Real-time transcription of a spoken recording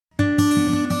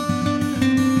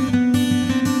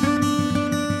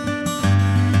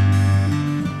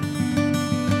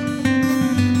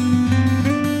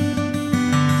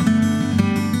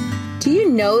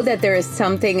know that there is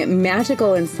something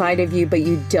magical inside of you, but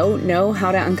you don't know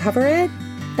how to uncover it?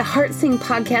 The Heart Sing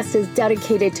podcast is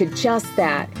dedicated to just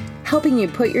that, helping you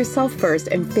put yourself first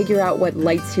and figure out what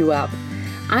lights you up.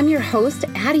 I'm your host,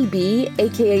 Addie B,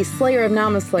 aka Slayer of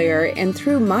Namaslayer, and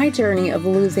through my journey of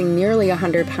losing nearly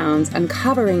 100 pounds,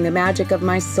 uncovering the magic of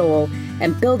my soul,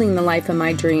 and building the life of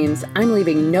my dreams, I'm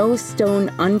leaving no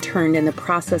stone unturned in the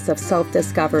process of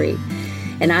self-discovery.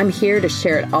 And I'm here to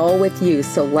share it all with you,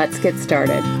 so let's get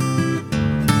started.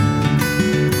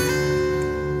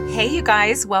 Hey, you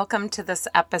guys, welcome to this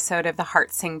episode of the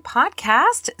Heart Sing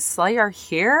podcast. Slayer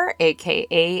here,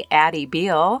 aka Addie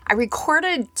Beal. I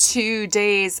recorded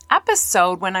today's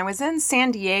episode when I was in San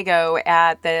Diego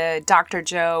at the Dr.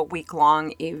 Joe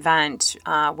week-long event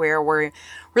where we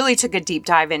really took a deep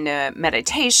dive into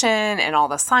meditation and all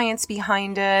the science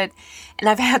behind it. And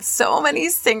I've had so many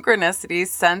synchronicities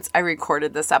since I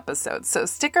recorded this episode. So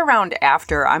stick around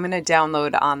after. I'm going to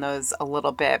download on those a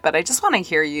little bit, but I just want to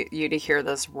hear you to hear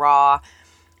this raw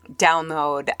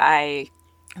download I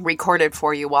recorded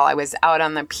for you while I was out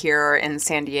on the pier in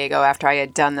San Diego after I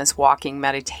had done this walking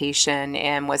meditation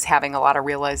and was having a lot of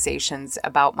realizations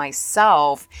about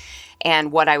myself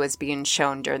and what I was being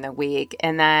shown during the week.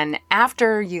 And then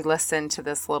after you listen to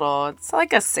this it's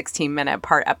like a 16-minute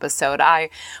part episode, I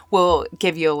will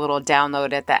give you a little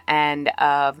download at the end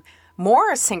of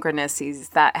more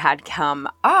synchronicities that had come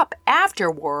up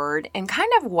afterward and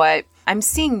kind of what I'm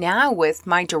seeing now with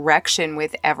my direction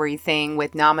with everything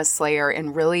with Namaslayer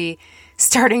and really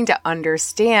starting to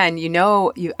understand,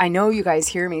 I know you guys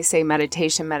hear me say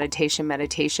meditation, meditation,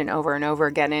 meditation over and over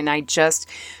again, and I just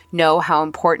know how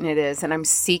important it is, and I'm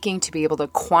seeking to be able to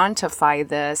quantify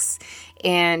this,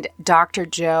 and Dr.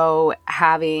 Joe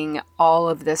having all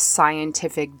of this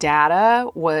scientific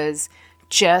data was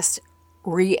just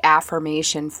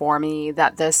reaffirmation for me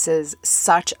that this is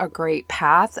such a great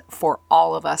path for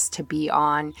all of us to be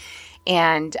on.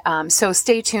 And so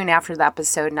stay tuned after the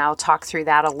episode and I'll talk through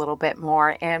that a little bit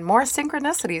more and more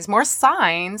synchronicities, more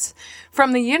signs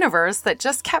from the universe that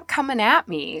just kept coming at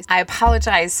me. I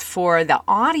apologize for the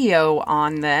audio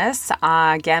on this.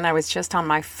 Again, I was just on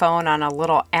my phone on a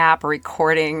little app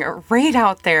recording right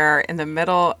out there in the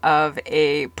middle of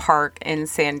a park in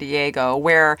San Diego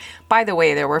where, by the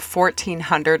way, there were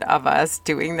 1,400 of us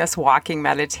doing this walking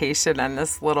meditation in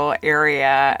this little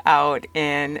area out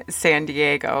in San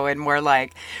Diego. And we're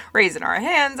like raising our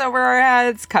hands over our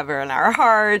heads, covering our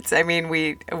hearts. I mean,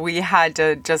 we had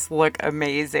to just look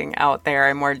amazing out there,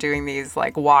 and we're doing these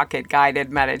like walk it guided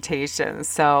meditations.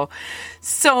 So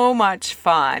much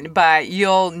fun, but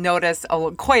you'll notice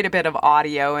quite a bit of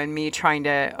audio and me trying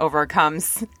to overcome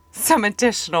some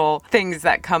additional things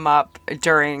that come up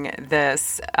during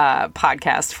this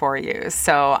podcast for you.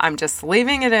 So I'm just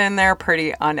leaving it in there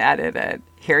pretty unedited.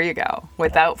 Here you go.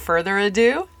 Without further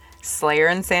ado, Slayer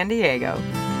in San Diego.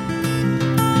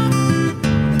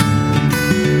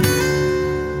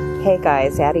 Hey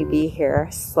guys, Addie B here,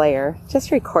 Slayer. Just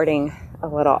recording a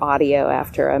little audio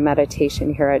after a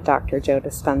meditation here at Dr. Joe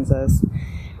Dispenza's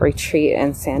retreat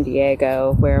in San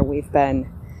Diego, where we've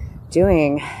been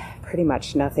doing pretty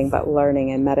much nothing but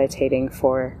learning and meditating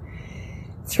for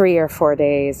 3 or 4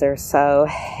 days or so.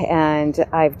 And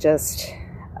I've just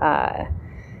had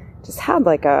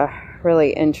like a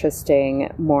really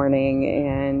interesting morning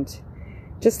and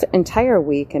just entire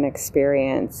week and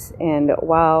experience. And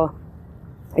while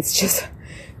it's just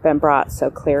been brought so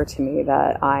clear to me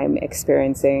that I'm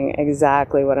experiencing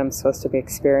exactly what I'm supposed to be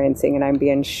experiencing, and I'm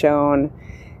being shown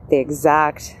the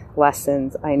exact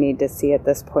lessons I need to see at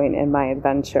this point in my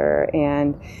adventure.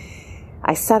 And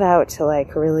I set out to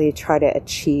really try to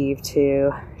achieve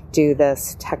to do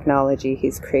this technology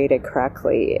he's created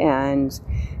correctly and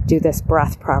do this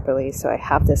breath properly so I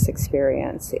have this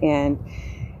experience. And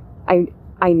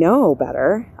I know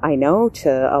better. I know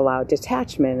to allow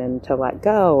detachment and to let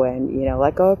go and,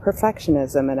 let go of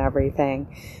perfectionism and everything.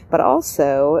 But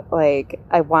also,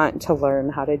 I want to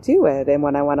learn how to do it. And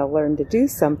when I want to learn to do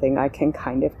something, I can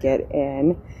kind of get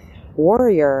in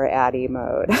warrior Addie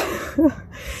mode.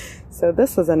 So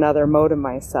this was another mode of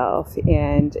myself.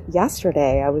 And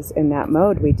yesterday I was in that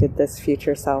mode. We did this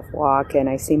future self walk, and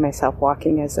I see myself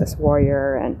walking as this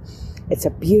warrior. And it's a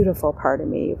beautiful part of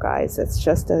me, you guys. It's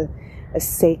just a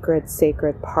sacred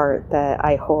part that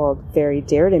I hold very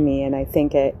dear to me. And I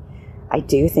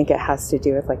do think it has to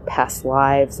do with past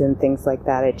lives and things like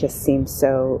that. It just seems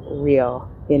so real,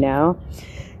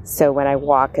 So when I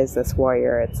walk as this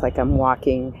warrior, it's like I'm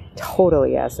walking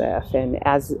totally as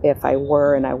if I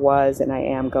were and I was and I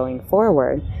am going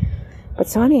forward. But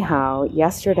so anyhow,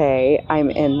 yesterday I'm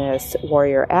in this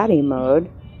warrior Addie mode,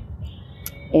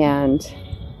 and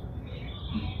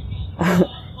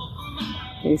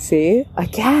You see?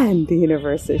 Again, the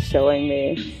universe is showing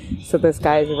me. So this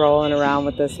guy's rolling around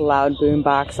with this loud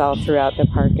boombox all throughout the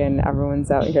park, and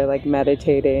everyone's out here like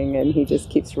meditating, and he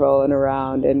just keeps rolling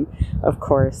around. And of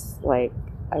course, like,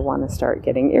 I want to start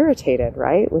getting irritated,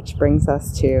 right? Which brings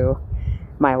us to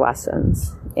my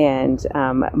lessons and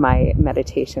my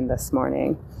meditation this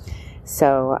morning.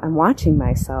 So I'm watching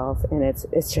myself, and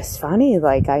it's just funny.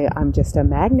 Like, I'm just a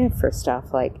magnet for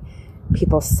stuff like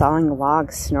people sawing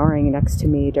logs, snoring next to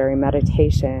me during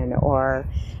meditation, or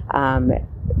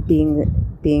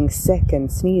being sick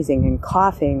and sneezing and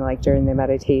coughing like during the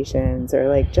meditations, or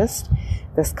like just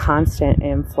this constant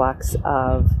influx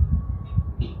of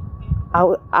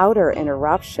outer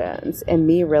interruptions, and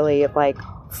me really like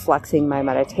flexing my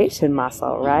meditation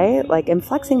muscle, right? Like, I'm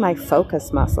flexing my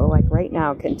focus muscle, like right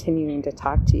now, continuing to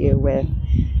talk to you with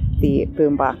the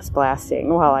boombox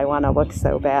blasting while I want to look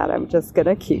so bad. I'm just going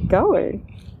to keep going.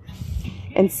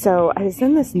 And so I was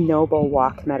in this noble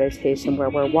walk meditation where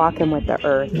we're walking with the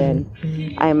earth, and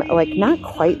I'm like not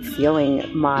quite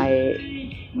feeling my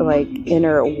like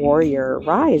inner warrior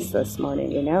rise this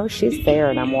morning, you know? She's there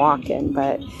and I'm walking,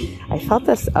 but I felt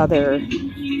this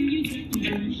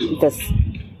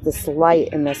light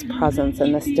and this presence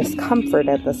and this discomfort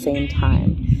at the same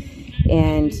time.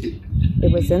 And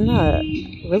it was in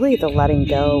the letting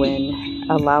go and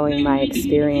allowing my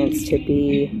experience to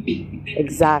be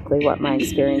exactly what my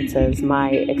experience is, my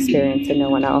experience and no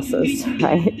one else's,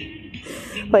 right?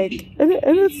 Like, and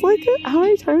it's like, how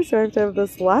many times do I have to have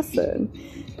this lesson?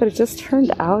 But it just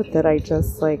turned out that I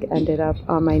just like ended up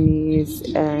on my knees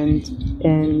and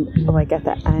like at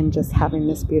the end just having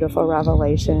this beautiful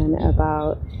revelation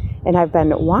about, and I've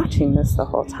been watching this the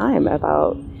whole time,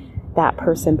 about that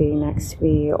person being next to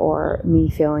me, or me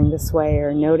feeling this way,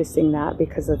 or noticing that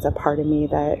because it's a part of me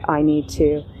that I need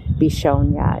to be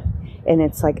shown yet. And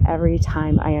it's like every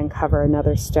time I uncover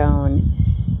another stone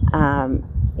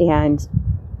and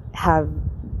have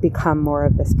become more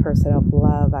of this person of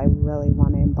love I really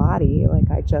want to embody,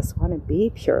 like I just want to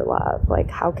be pure love.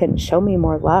 Like, show me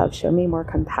more love, show me more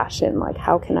compassion. Like,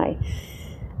 how can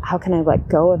I let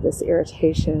go of this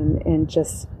irritation and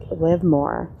just live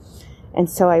more? And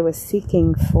so I was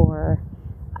seeking for,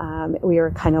 we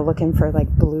were kind of looking for like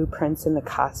blueprints in the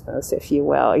cosmos, if you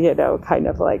will, you know, kind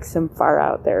of like some far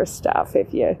out there stuff.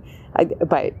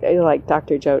 But like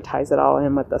Dr. Joe ties it all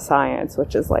in with the science,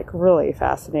 which is like really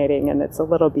fascinating. And it's a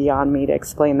little beyond me to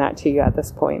explain that to you at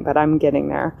this point, but I'm getting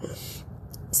there.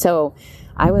 So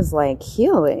I was like,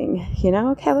 healing, you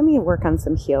know, okay, let me work on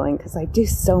some healing, because I do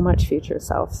so much future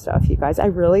self stuff, you guys. I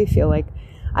really feel like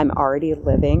I'm already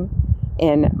living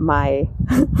in my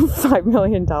 $5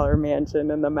 million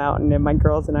mansion in the mountain, and my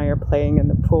girls and I are playing in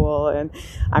the pool, and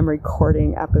I'm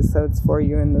recording episodes for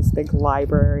you in this big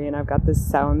library, and I've got this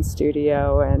sound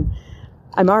studio, and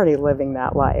I'm already living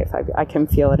that life. I can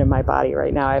feel it in my body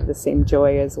right now. I have the same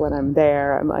joy as when I'm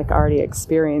there. I'm like already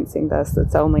experiencing this.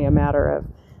 It's only a matter of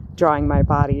drawing my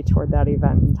body toward that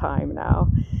event in time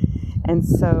now. And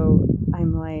so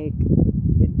I'm like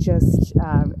just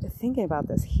thinking about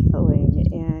this healing,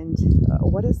 and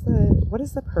what does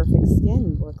the perfect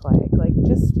skin look like? Like,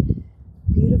 just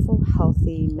beautiful,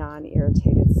 healthy,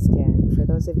 non-irritated skin. For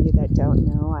those of you that don't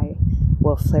know, I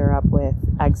will flare up with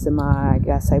eczema,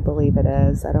 I believe it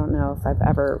is. I don't know if I've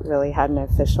ever really had an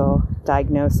official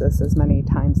diagnosis, as many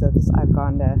times as I've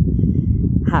gone to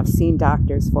have seen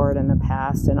doctors for it in the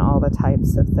past, and all the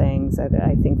types of things.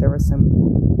 I think there was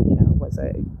some,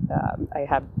 I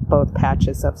had both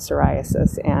patches of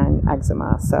psoriasis and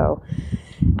eczema. So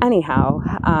anyhow,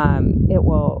 it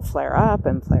will flare up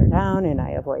and flare down, and I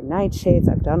avoid nightshades.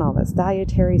 I've done all this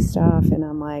dietary stuff, and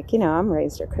I'm like, I'm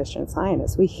raised a Christian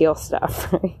Scientist. We heal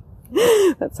stuff, right?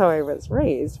 That's how I was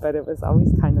raised, but it was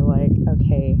always kind of like,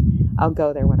 okay, I'll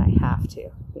go there when I have to,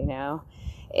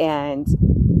 and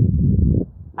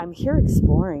I'm here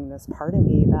exploring this part of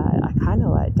me that I kind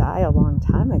of let die a long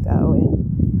time ago. And,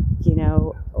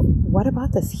 what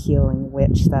about this healing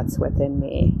witch that's within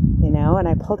me, and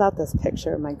I pulled out this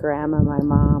picture of my grandma, my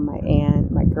mom, my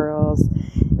aunt, my girls,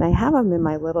 and I have them in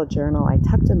my little journal. I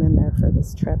tucked them in there for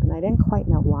this trip, and I didn't quite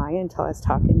know why until I was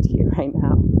talking to you right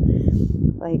now.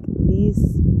 Like,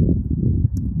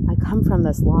 I come from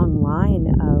this long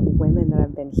line of women that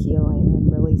have been healing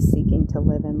and really seeking to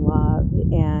live in love,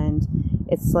 and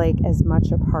it's like as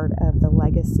much a part of the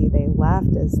legacy they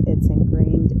left as it's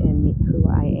ingrained in me, who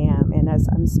I am. And as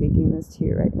I'm speaking this to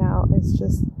you right now, it's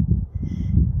just,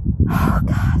 oh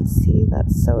God, see,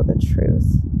 that's so the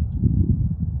truth.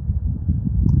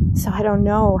 So I don't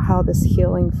know how this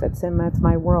healing fits in with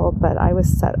my world, but I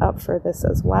was set up for this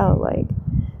as well. Like,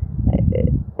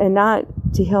 and not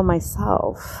to heal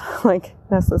myself, like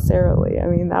necessarily. I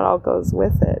mean, that all goes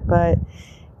with it, but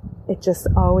it just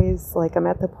always, like, I'm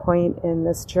at the point in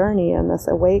this journey and this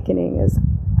awakening is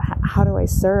how do I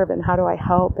serve and how do I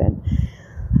help? And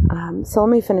so let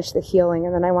me finish the healing,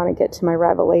 and then I want to get to my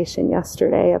revelation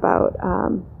yesterday about,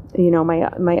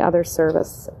 my other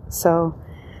service. So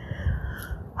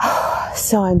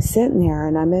I'm sitting there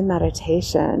and I'm in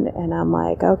meditation and I'm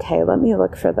like, okay, let me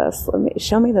look for this.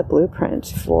 Show me the blueprint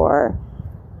for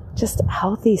just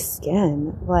healthy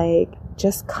skin, like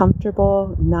just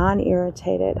comfortable,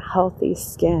 non-irritated, healthy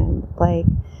skin. Like,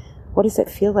 what does it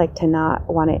feel like to not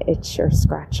want to itch or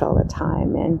scratch all the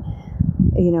time? And,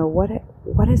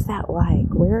 what is that like?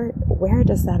 Where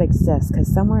does that exist?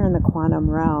 Because somewhere in the quantum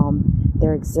realm,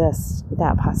 there exists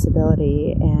that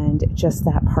possibility, and just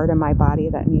that part of my body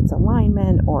that needs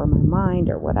alignment, or my mind,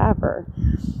 or whatever.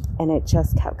 And it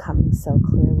just kept coming so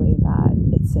clearly that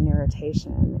it's an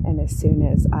irritation. And as soon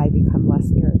as I become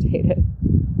less irritated,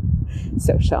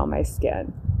 so shall my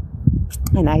skin.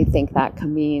 And I think that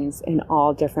means in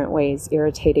all different ways,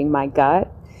 irritating my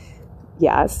gut,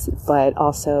 yes, but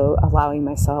also allowing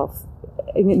myself,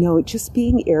 just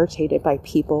being irritated by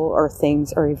people or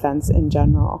things or events in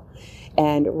general,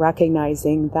 and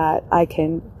recognizing that I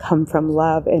can come from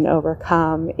love and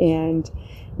overcome, and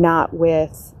not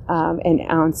with an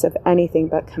ounce of anything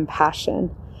but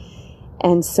compassion.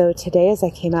 And so today, as I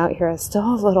came out here, I was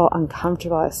still a little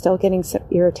uncomfortable. I was still getting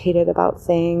irritated about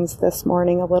things this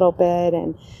morning a little bit,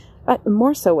 and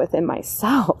more so within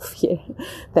myself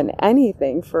than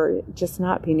anything, for just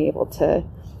not being able to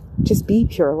just be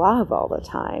pure love all the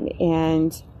time,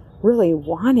 and really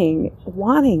wanting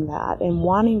that, and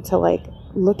wanting to like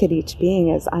look at each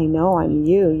being as, I know I'm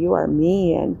you, you are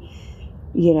me. And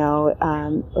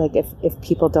like if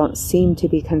people don't seem to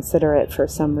be considerate for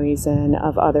some reason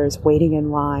of others waiting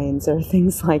in lines or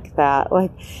things like that,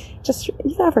 like, just,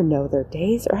 you never know their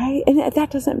days, right? And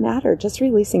that doesn't matter. Just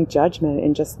releasing judgment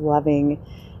and just loving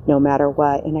no matter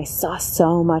what. And I saw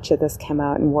so much of this come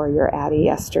out in Warrior Addie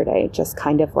yesterday, just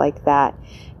kind of like that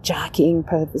jockeying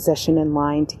position in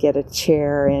line to get a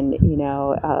chair, and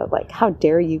like, how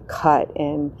dare you cut,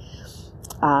 and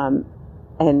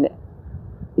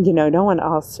no one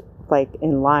else like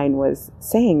in line was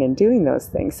saying and doing those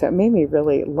things. So it made me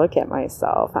really look at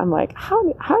myself. I'm like,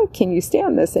 how can you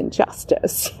stand this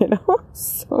injustice?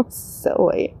 So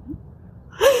silly.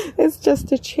 It's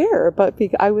just a chair, but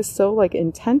I was so like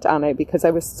intent on it because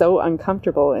I was so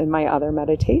uncomfortable in my other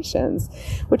meditations,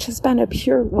 which has been a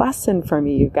pure lesson for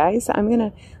me, you guys. I'm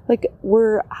going to,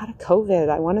 we're out of COVID.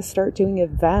 I want to start doing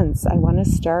events. I'm going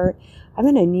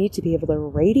to need to be able to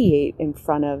radiate in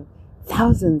front of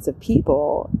thousands of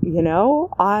people,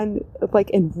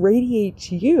 and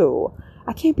radiate you.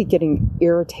 I can't be getting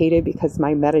irritated because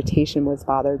my meditation was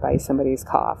bothered by somebody's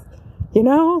cough,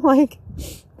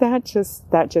 that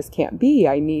just can't be.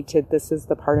 This is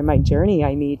the part of my journey.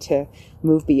 I need to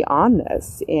move beyond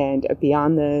this, and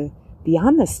beyond the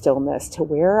stillness, to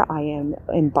where I am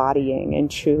embodying and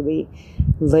truly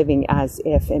living as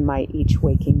if in my each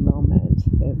waking moment.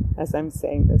 And as I'm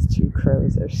saying this, 2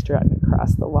 crows are strutting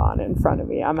across the lawn in front of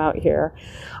me. I'm out here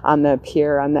on the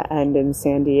pier on the end in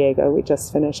San Diego. We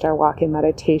just finished our walk-in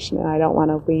meditation, and I don't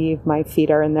want to leave. My feet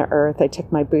are in the earth. I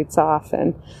took my boots off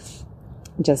and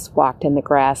just walked in the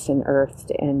grass and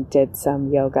earthed and did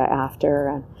some yoga after.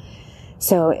 And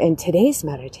so in today's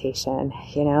meditation,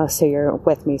 so you're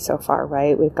with me so far,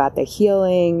 right? We've got the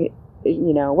healing,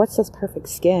 what's this perfect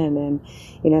skin? And,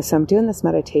 so I'm doing this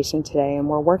meditation today, and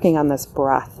we're working on this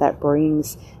breath that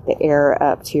brings the air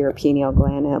up to your pineal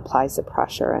gland and applies the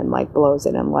pressure and like blows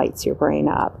it and lights your brain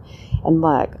up. And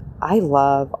look, I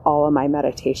love all of my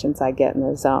meditations. I get in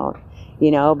the zone.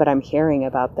 But I'm hearing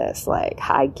about this like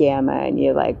high gamma, and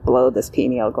you like blow this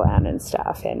pineal gland and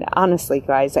stuff. And honestly,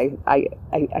 guys, I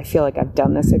feel like I've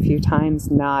done this a few times,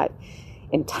 not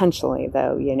intentionally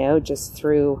though, just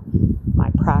through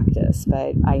my practice.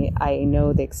 But I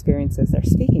know the experiences they're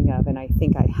speaking of, and I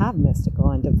think I have mystical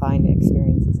and divine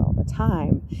experiences all the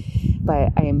time.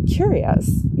 But I am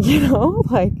curious,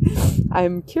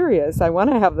 I'm curious. I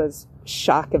want to have this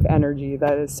shock of energy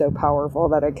that is so powerful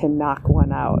that it can knock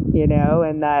one out,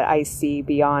 and that I see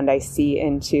beyond, I see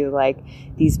into like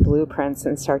these blueprints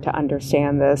and start to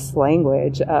understand this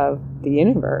language of the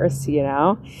universe,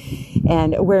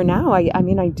 and where now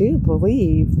I do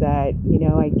believe that,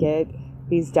 I get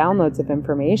these downloads of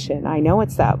information. I know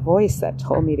it's that voice that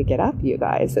told me to get up, you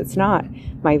guys. It's not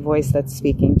my voice that's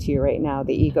speaking to you right now,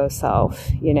 the ego self,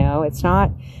 it's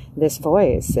not this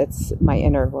voice. It's my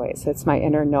inner voice. It's my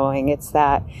inner knowing. It's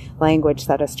that language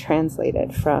that is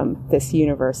translated from this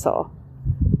universal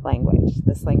language,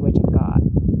 this language of God.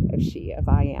 she of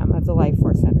I am, of the life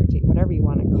force energy, whatever you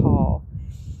want to call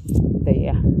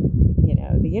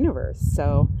the universe.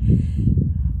 So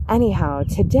anyhow,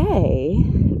 today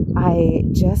I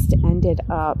just ended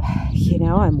up,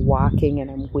 I'm walking and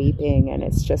I'm weeping, and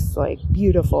it's just like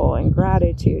beautiful and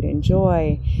gratitude and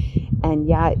joy. And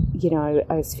yet,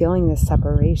 I was feeling this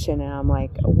separation, and I'm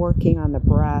like working on the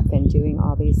breath and doing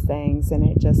all these things. And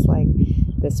it just like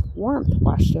this warmth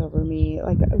washed over me,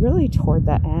 like really toward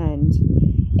the end.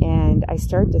 And I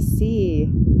started to see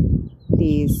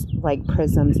these like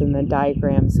prisms in the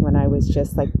diagrams when I was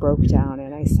just like broke down,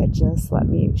 and I said, just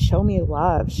show me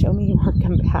love, show me more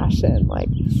compassion. Like,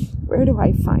 where do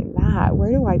I find that?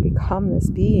 Where do I become this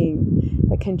being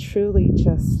that can truly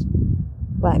just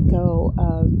let go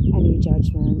of any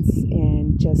judgments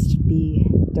and just be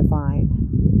divine?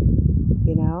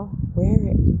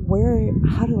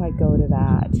 How do I go to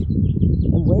that?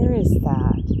 And where is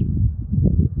that?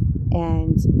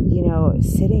 And,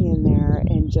 sitting in there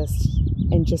and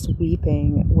just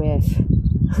weeping with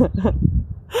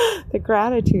the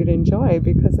gratitude and joy,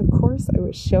 because of course I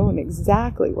was shown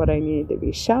exactly what I needed to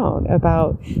be shown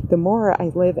about. The more I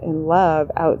live in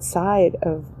love outside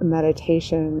of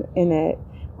meditation, in it,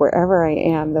 wherever I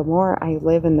am, the more I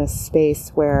live in this space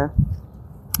where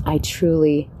I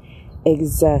truly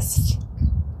exist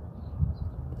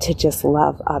to just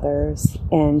love others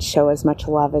and show as much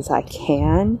love as I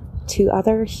can to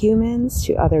other humans,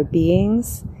 to other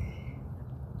beings,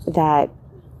 that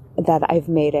I've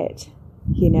made it,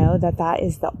 that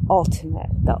is the ultimate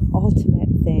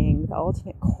thing, the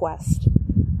ultimate quest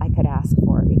I could ask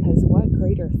for. Because what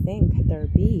greater thing could there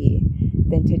be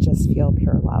than to just feel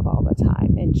pure love all the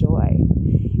time and joy?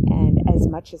 And as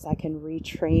much as I can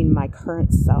retrain my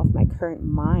current self, my current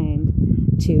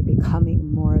mind to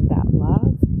becoming more of that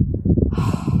love,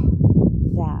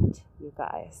 that, you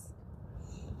guys,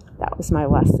 that was my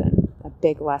lesson, a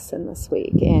big lesson this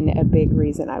week, and a big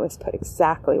reason I was put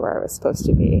exactly where I was supposed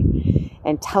to be,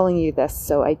 and telling you this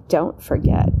so I don't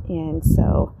forget. And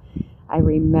so I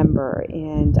remember,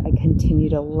 and I continue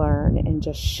to learn and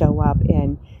just show up.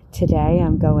 And today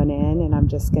I'm going in and I'm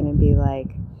just going to be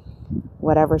like,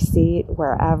 whatever seat,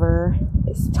 wherever,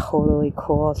 is totally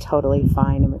cool, totally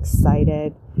fine. I'm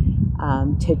excited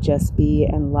to just be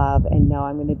in love and know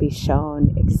I'm going to be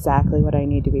shown exactly what I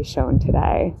need to be shown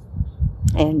today,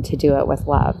 and to do it with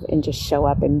love and just show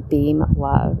up and beam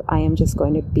love. I am just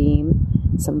going to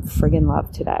beam some friggin'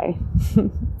 love today.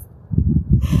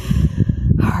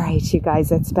 All right, you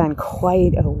guys, it's been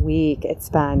quite a week. It's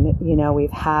been,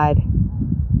 we've had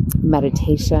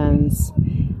meditations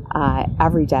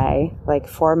every day, like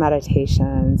 4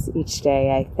 meditations each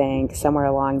day, I think, somewhere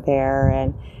along there,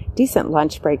 and decent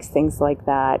lunch breaks, things like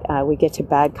that. We get to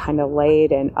bed kind of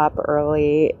late and up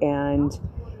early, and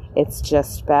it's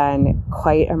just been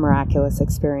quite a miraculous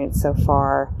experience so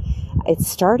far. It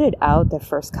started out the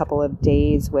first couple of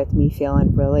days with me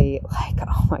feeling really like,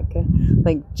 oh my God,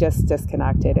 like just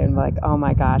disconnected, and like, oh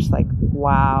my gosh, like,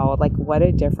 wow, like what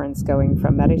a difference going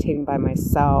from meditating by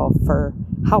myself for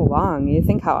how long? You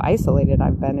think how isolated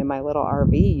I've been in my little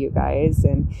RV, you guys,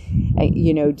 and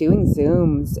doing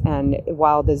Zooms. And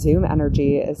while the Zoom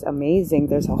energy is amazing,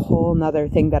 there's a whole nother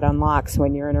thing that unlocks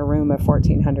when you're in a room of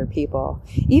 1,400 people,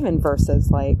 even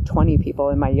versus like 20 people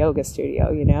in my yoga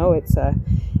studio.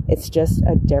 It's just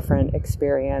a different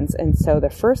experience. And so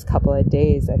the first couple of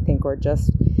days, I think, we're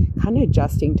just kind of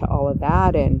adjusting to all of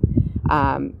that, and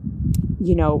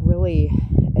really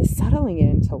settling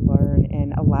in to learn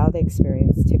and allow the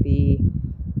experience to be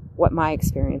what my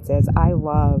experience is. I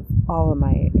love all of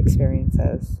my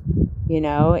experiences,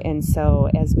 and so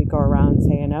as we go around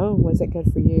saying, oh, was it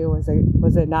good for you? Was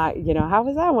it not? How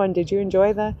was that one? Did you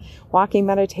enjoy the walking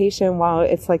meditation? Well,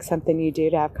 it's like something you do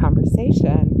to have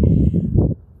conversation.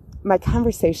 My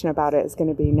conversation about it is going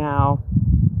to be now,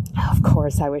 of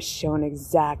course, I was shown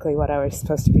exactly what I was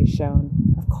supposed to be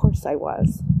shown. Of course I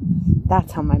was.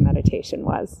 That's how my meditation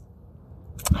was.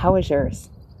 How was yours?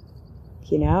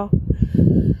 All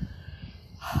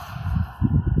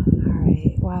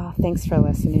right. Well, thanks for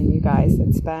listening, you guys.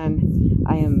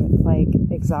 I am like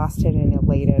exhausted and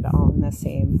elated all in the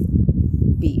same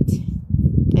beat,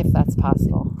 if that's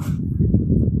possible.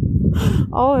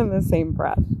 All in the same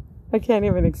breath. I can't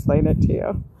even explain it to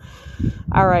you.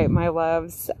 All right, my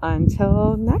loves,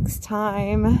 until next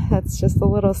time. That's just a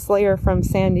little Slayer from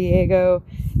San Diego,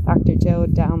 Dr. Joe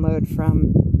download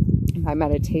from my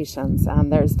meditations.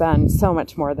 There's been so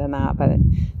much more than that, but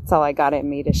it's all I got in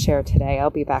me to share today. I'll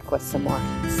be back with some more.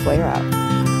 Slayer out.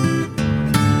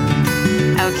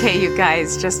 Okay, you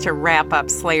guys, just to wrap up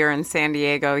Slayer in San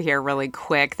Diego here really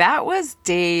quick. That was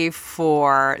day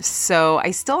 4. So I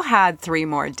still had 3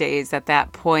 more days at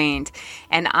that point,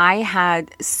 and I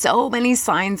had so many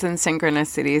signs and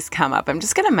synchronicities come up. I'm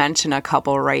just going to mention a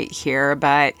couple right here,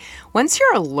 but once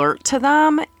you're alert to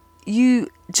them, you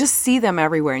just see them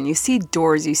everywhere, and you see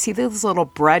doors, you see those little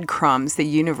breadcrumbs the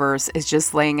universe is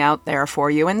just laying out there for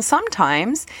you. And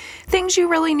sometimes things you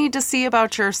really need to see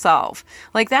about yourself,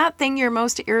 like that thing you're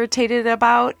most irritated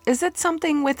about, is it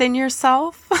something within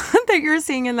yourself that you're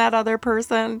seeing in that other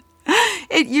person?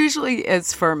 It usually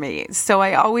is for me. So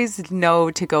I always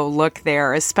know to go look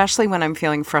there, especially when I'm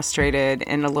feeling frustrated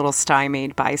and a little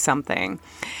stymied by something.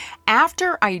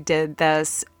 After I did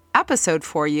this episode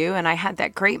for you, and I had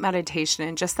that great meditation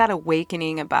and just that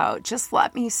awakening about just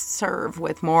let me serve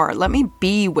with more, let me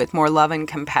be with more love and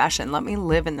compassion, let me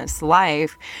live in this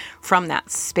life from that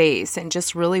space, and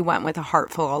just really went with a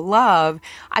heart full of love,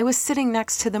 I was sitting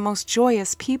next to the most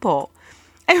joyous people.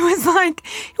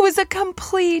 It was a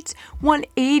complete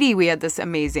 180. We had this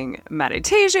amazing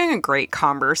meditation, a great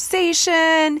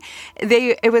conversation.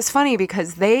 It was funny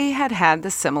because they had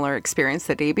the similar experience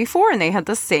the day before, and they had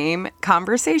the same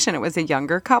conversation. It was a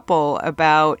younger couple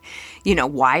about,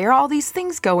 why are all these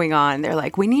things going on? They're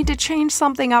like, we need to change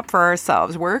something up for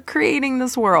ourselves. We're creating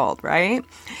this world, right?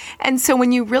 And so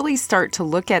when you really start to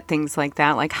look at things like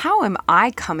that, like, how am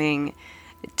I coming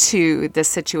to this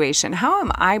situation? How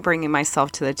am I bringing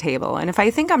myself to the table? And if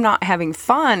I think I'm not having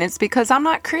fun, it's because I'm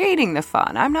not creating the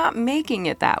fun. I'm not making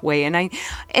it that way. And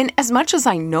as much as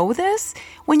I know this,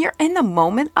 when you're in the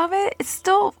moment of it, it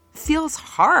still feels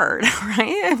hard,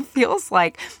 right? It feels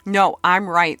like, no, I'm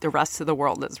right. The rest of the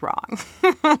world is wrong.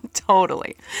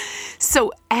 Totally.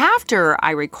 So after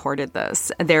I recorded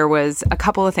this, there was a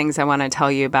couple of things I want to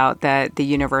tell you about that the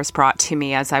universe brought to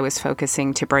me as I was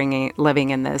focusing to living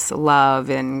in this love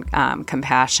and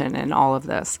compassion and all of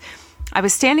this. I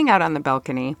was standing out on the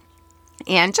balcony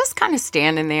and just kind of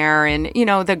standing there, and,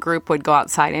 the group would go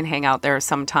outside and hang out there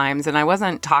sometimes, and I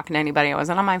wasn't talking to anybody. I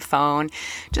wasn't on my phone,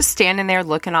 just standing there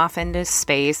looking off into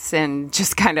space and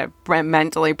just kind of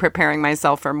mentally preparing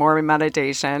myself for more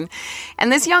meditation.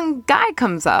 And this young guy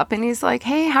comes up and he's like,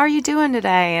 hey, how are you doing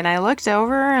today? And I looked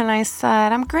over and I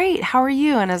said, I'm great. How are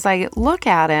you? And as I look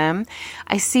at him,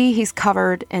 I see he's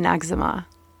covered in eczema.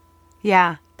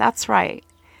 Yeah, that's right.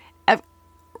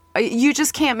 You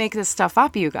just can't make this stuff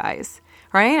up, you guys.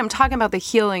 Right? I'm talking about the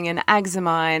healing and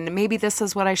eczema, and maybe this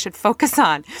is what I should focus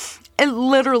on. And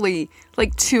literally,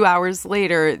 2 hours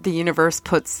later, the universe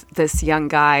puts this young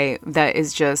guy that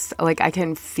is just I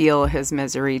can feel his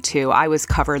misery too. I was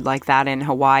covered like that in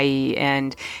Hawaii,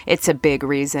 and it's a big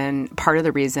reason, part of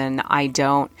the reason I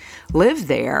don't live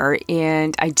there.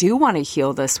 And I do want to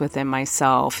heal this within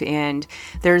myself. And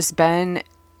there's been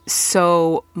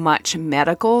so much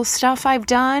medical stuff I've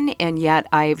done, and yet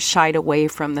I've shied away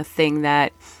from the thing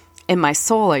that in my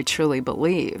soul I truly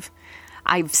believe.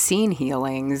 I've seen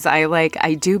healings.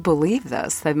 I do believe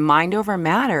this, the mind over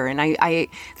matter. And I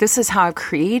this is how I've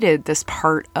created this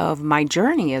part of my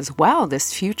journey as well.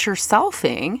 This future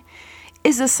selfing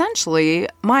is essentially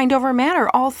mind over matter.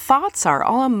 All thoughts are,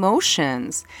 all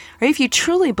emotions. Right? If you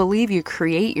truly believe you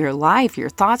create your life,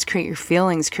 your thoughts create your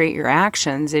feelings, create your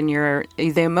actions, and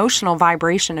the emotional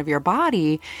vibration of your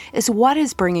body is what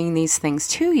is bringing these things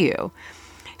to you.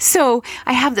 So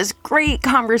I have this great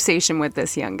conversation with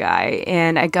this young guy,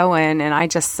 and I go in and I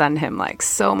just send him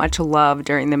so much love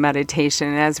during the meditation.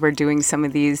 And as we're doing some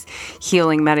of these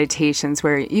healing meditations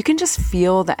where you can just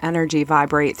feel the energy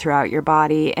vibrate throughout your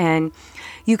body. And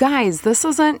you guys, this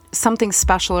isn't something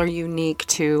special or unique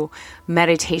to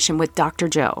meditation with Dr.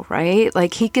 Joe, right?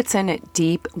 He gets in it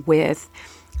deep with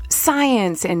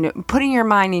science and putting your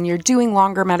mind, and you're doing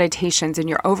longer meditations and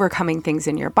you're overcoming things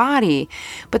in your body.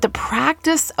 But the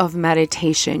practice of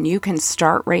meditation, you can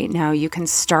start right now. You can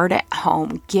start at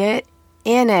home. Get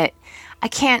in it. I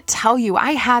can't tell you.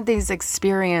 I had these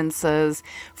experiences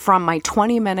from my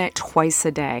 20-minute twice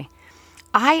a day.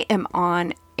 I am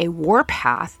on a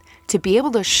warpath to be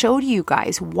able to show to you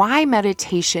guys why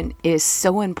meditation is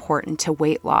so important to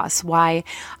weight loss, why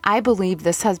I believe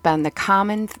this has been the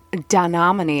common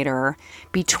denominator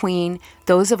between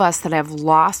those of us that have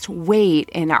lost weight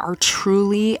and are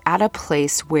truly at a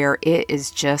place where it is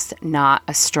just not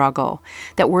a struggle,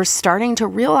 that we're starting to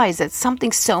realize it's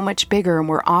something so much bigger, and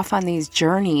we're off on these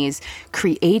journeys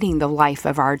creating the life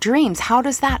of our dreams. How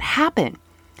does that happen?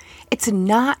 It's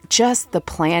not just the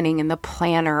planning and the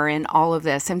planner and all of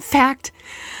this. In fact,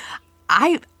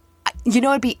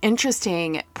 It'd be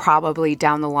interesting probably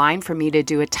down the line for me to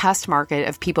do a test market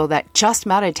of people that just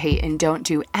meditate and don't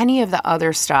do any of the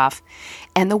other stuff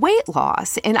and the weight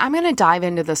loss. And I'm going to dive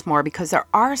into this more because there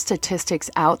are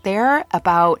statistics out there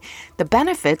about the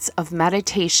benefits of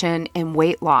meditation and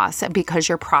weight loss because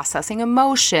you're processing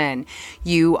emotion.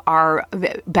 You are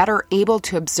better able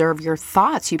to observe your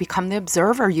thoughts. You become the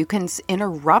observer. You can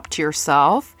interrupt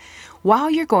yourself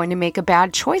while you're going to make a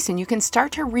bad choice, and you can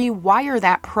start to rewire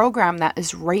that program that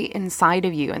is right inside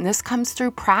of you. And this comes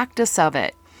through practice of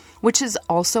it, which is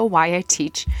also why I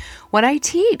teach what I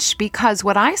teach, because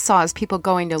what I saw is people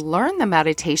going to learn the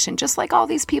meditation, just like all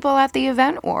these people at the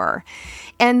event were.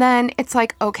 And then it's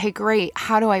like, okay, great.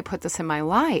 How do I put this in my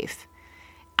life?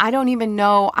 I don't even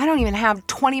have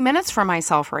 20 minutes for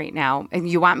myself right now. And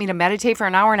you want me to meditate for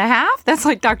an hour and a half? That's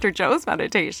like Dr. Joe's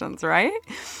meditations, right?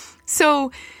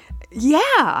 So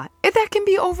yeah, that can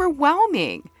be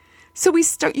overwhelming. So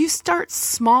you start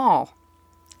small,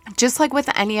 just like with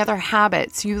any other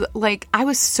habits. I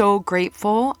was so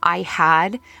grateful I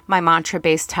had my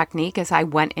mantra-based technique as I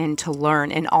went in to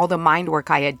learn, and all the mind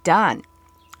work I had done.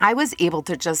 I was able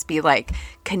to just be like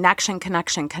connection.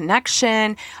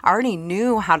 I already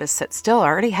knew how to sit still. I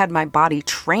already had my body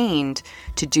trained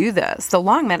to do this. The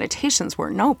long meditations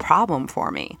were no problem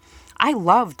for me. I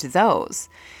loved those.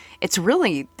 It's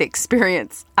really the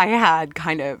experience I had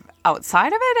kind of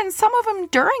outside of it, and some of them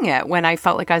during it when I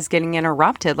felt like I was getting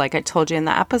interrupted. Like I told you in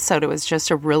the episode, it was just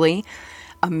a really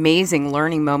amazing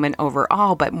learning moment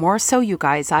overall. But more so, you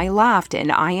guys, I laughed,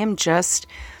 and I am just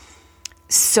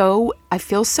I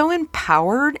feel so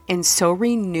empowered and so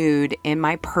renewed in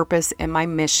my purpose and my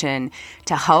mission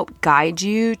to help guide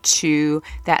you to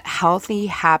that healthy,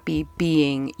 happy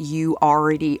being you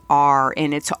already are.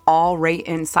 And it's all right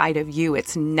inside of you.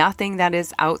 It's nothing that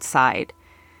is outside.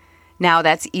 Now,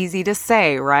 that's easy to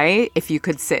say, right? If you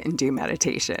could sit and do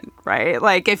meditation, right?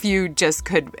 Like if you just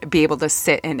could be able to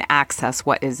sit and access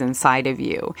what is inside of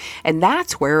you. And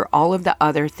that's where all of the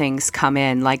other things come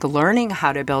in, like learning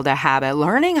how to build a habit,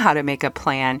 learning how to make a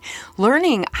plan,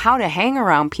 learning how to hang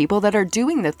around people that are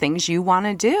doing the things you want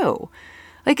to do.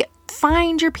 Like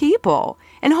find your people,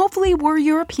 and hopefully we're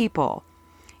your people,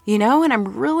 and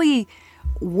I'm really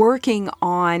working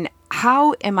on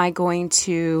how am I going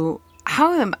to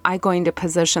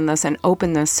position this and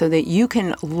open this so that you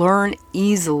can learn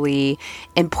easily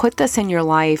and put this in your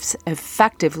life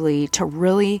effectively to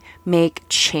really make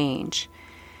change,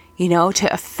 to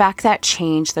affect that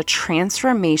change, the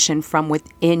transformation from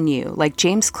within you. Like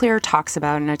James Clear talks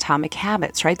about in Atomic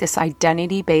Habits, right? This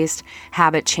identity-based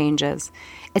habit changes.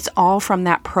 It's all from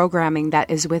that programming that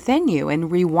is within you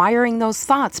and rewiring those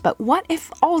thoughts. But what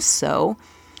if also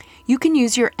you can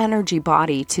use your energy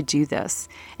body to do this,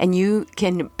 and you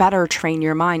can better train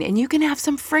your mind, and you can have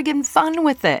some friggin' fun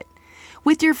with it,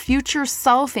 with your future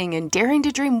selfing and daring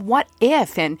to dream what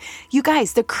if. And you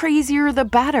guys, the crazier, the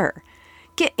better.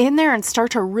 Get in there and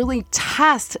start to really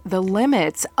test the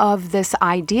limits of this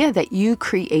idea that you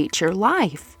create your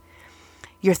life.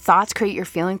 Your thoughts create your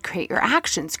feelings, create your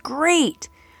actions. Great.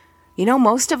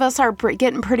 Most of us are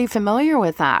getting pretty familiar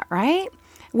with that, right?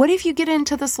 What if you get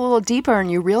into this a little deeper and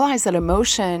you realize that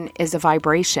emotion is a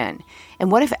vibration?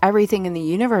 And what if everything in the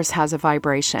universe has a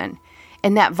vibration?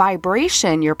 And that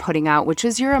vibration you're putting out, which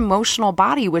is your emotional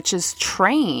body, which is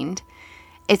trained,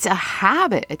 it's a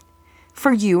habit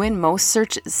for you in most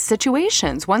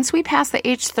situations. Once we pass the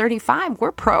age 35,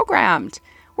 we're programmed.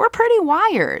 We're pretty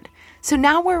wired. So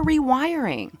now we're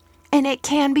rewiring. And it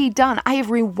can be done. I have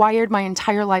rewired my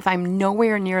entire life. I'm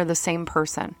nowhere near the same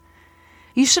person.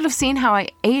 You should have seen how I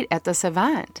ate at this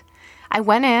event. I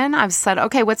went in, I've said,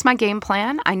 okay, what's my game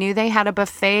plan? I knew they had a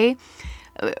buffet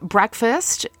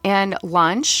breakfast and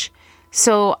lunch.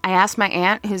 So I asked my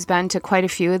aunt, who's been to quite a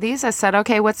few of these, I said,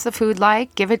 okay, what's the food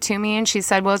like? Give it to me. And she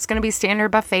said, well, it's going to be standard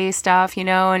buffet stuff,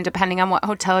 and depending on what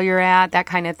hotel you're at, that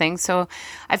kind of thing. So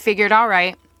I figured, all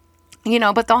right.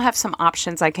 But they'll have some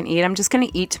options I can eat. I'm just going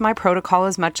to eat to my protocol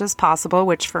as much as possible,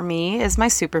 which for me is my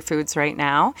superfoods right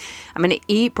now. I'm going to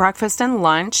eat breakfast and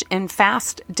lunch and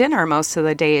fast dinner most of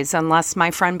the days, unless my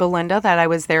friend Belinda that I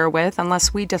was there with,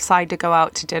 unless we decide to go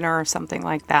out to dinner or something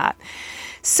like that.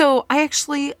 So I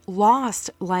actually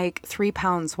lost like 3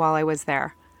 pounds while I was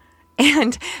there.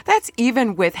 And that's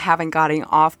even with having gotten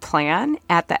off plan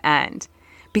at the end.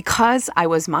 Because I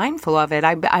was mindful of it,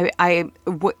 I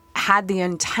had the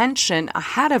intention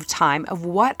ahead of time of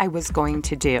what I was going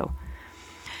to do.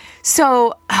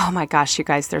 So, oh my gosh, you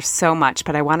guys, there's so much,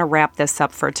 but I want to wrap this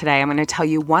up for today. I'm going to tell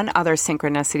you one other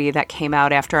synchronicity that came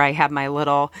out after I had my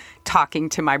little talking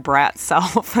to my brat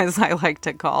self, as I like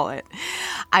to call it.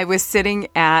 I was sitting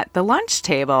at the lunch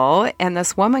table and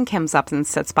this woman comes up and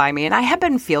sits by me, and I had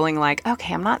been feeling like,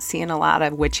 okay, I'm not seeing a lot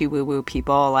of witchy woo-woo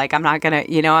people. Like, I'm not going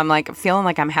to, I'm like feeling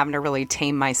like I'm having to really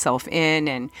tame myself in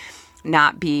and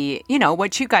not be,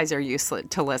 what you guys are used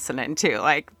to listening to.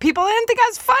 Like, people didn't think I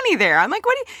was funny there. I'm like,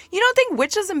 you don't think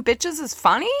witches and bitches is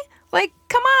funny? Like,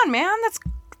 come on, man.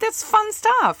 That's fun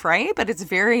stuff, right? But it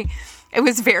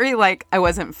was very like, I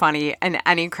wasn't funny in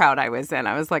any crowd I was in.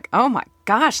 I was like, oh my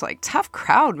gosh, like tough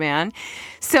crowd, man.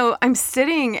 So I'm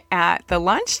sitting at the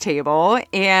lunch table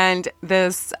and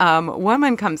this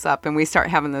woman comes up and we start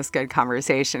having this good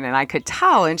conversation, and I could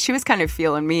tell, and she was kind of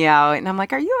feeling me out, and I'm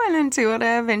like, are you an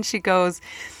intuitive? And she goes,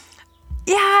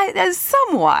 yeah,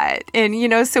 somewhat. And,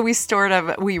 so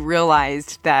we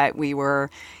realized that we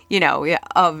were,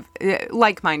 of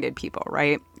like-minded people,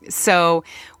 right? So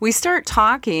we start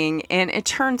talking, and it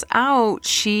turns out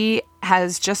she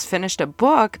has just finished a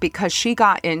book because she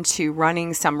got into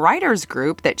running some writers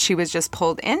group that she was just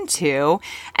pulled into,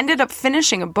 ended up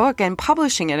finishing a book and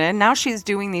publishing it. And now she's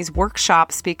doing these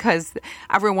workshops because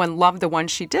everyone loved the one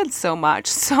she did so much.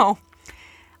 So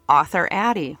author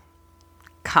Addie,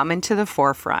 coming to the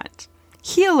forefront.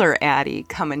 Healer Addie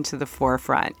coming to the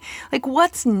forefront. Like,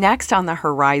 what's next on the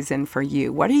horizon for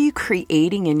you? What are you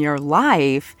creating in your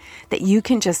life that you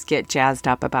can just get jazzed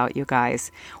up about, you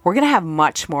guys? We're going to have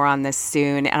much more on this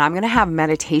soon, and I'm going to have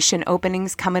meditation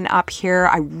openings coming up here.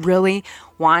 I really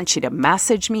want you to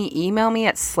message me, email me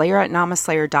at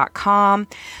slayer@namaslayer.com.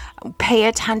 Pay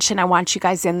attention. I want you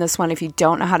guys in this one. If you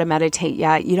don't know how to meditate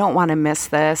yet, you don't want to miss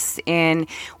this. And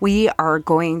we're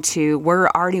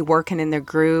already working in the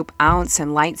group. Ounce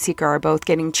and Lightseeker are both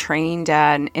getting trained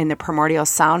in the primordial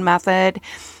sound method.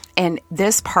 And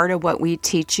this part of what we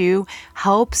teach you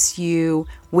helps you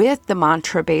with the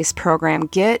mantra-based program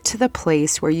get to the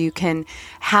place where you can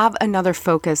have another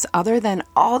focus other than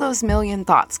all those million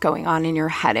thoughts going on in your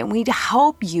head. And we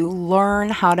help you learn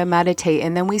how to meditate,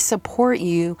 and then we support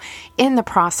you in the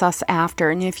process after.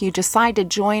 And if you decide to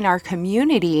join our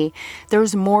community,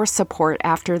 there's more support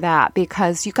after that,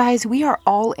 because you guys, we are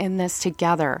all in this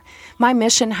together. My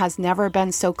mission has never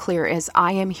been so clear as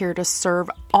I am here to serve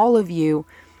all of you.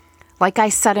 Like I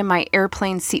said in my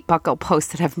airplane seat buckle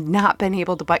post, that have not been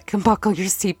able to buckle your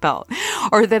seatbelt,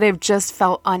 or that have just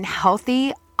felt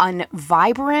unhealthy,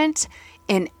 unvibrant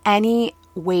in any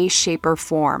way, shape, or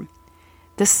form.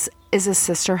 This is a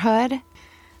sisterhood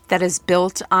that is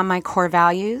built on my core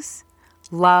values: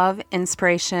 love,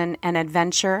 inspiration, and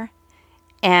adventure.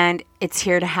 And it's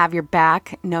here to have your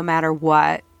back no matter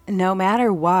what, no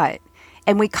matter what.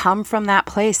 And we come from that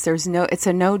place. It's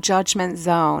a no judgment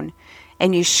zone.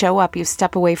 And you show up, you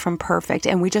step away from perfect,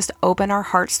 and we just open our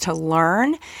hearts to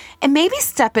learn, and maybe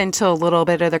step into a little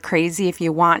bit of the crazy if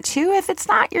you want to. If it's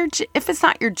not your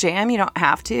jam, you don't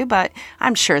have to, but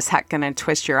I'm sure as heck going to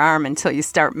twist your arm until you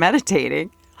start meditating.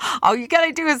 All you got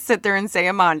to do is sit there and say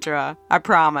a mantra. I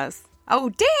promise. Oh,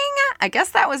 ding! I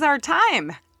guess that was our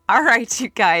time. All right, you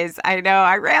guys, I know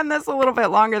I ran this a little bit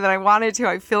longer than I wanted to.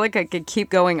 I feel like I could keep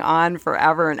going on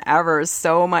forever and ever.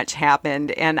 So much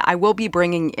happened, and I will be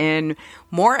bringing in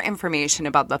more information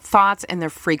about the thoughts and the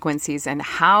frequencies and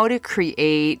how to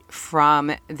create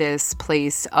from this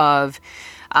place of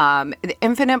the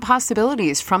infinite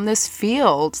possibilities from this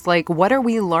field. Like, what are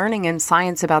we learning in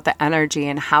science about the energy,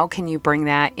 and how can you bring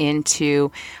that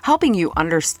into helping you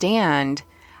understand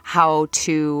how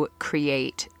to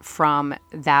create from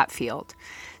that field?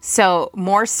 So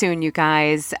more soon, you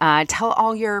guys. Tell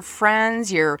all your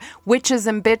friends, your witches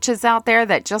and bitches out there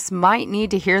that just might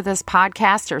need to hear this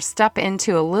podcast or step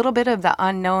into a little bit of the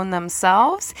unknown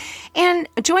themselves, and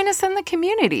join us in the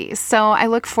community. So I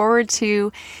look forward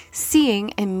to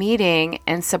seeing and meeting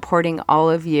and supporting all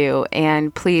of you.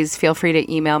 And please feel free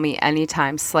to email me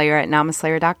anytime,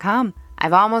 slayer@namaslayer.com.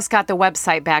 I've almost got the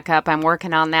website back up. I'm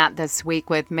working on that this week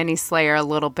with Mini Slayer a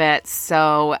little bit.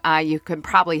 So you can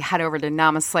probably head over to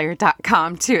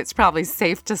namaslayer.com too. It's probably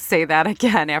safe to say that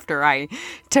again after I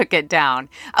took it down.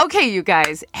 Okay, you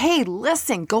guys. Hey,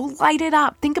 listen, go light it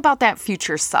up. Think about that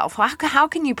future self. How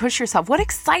can you push yourself? What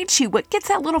excites you? What gets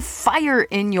that little fire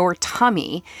in your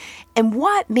tummy? And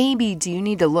what maybe do you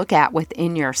need to look at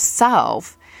within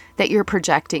yourself that you're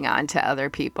projecting onto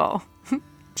other people?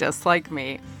 Just like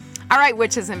me. All right,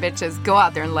 witches and bitches, go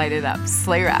out there and light it up.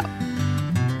 Slayer out.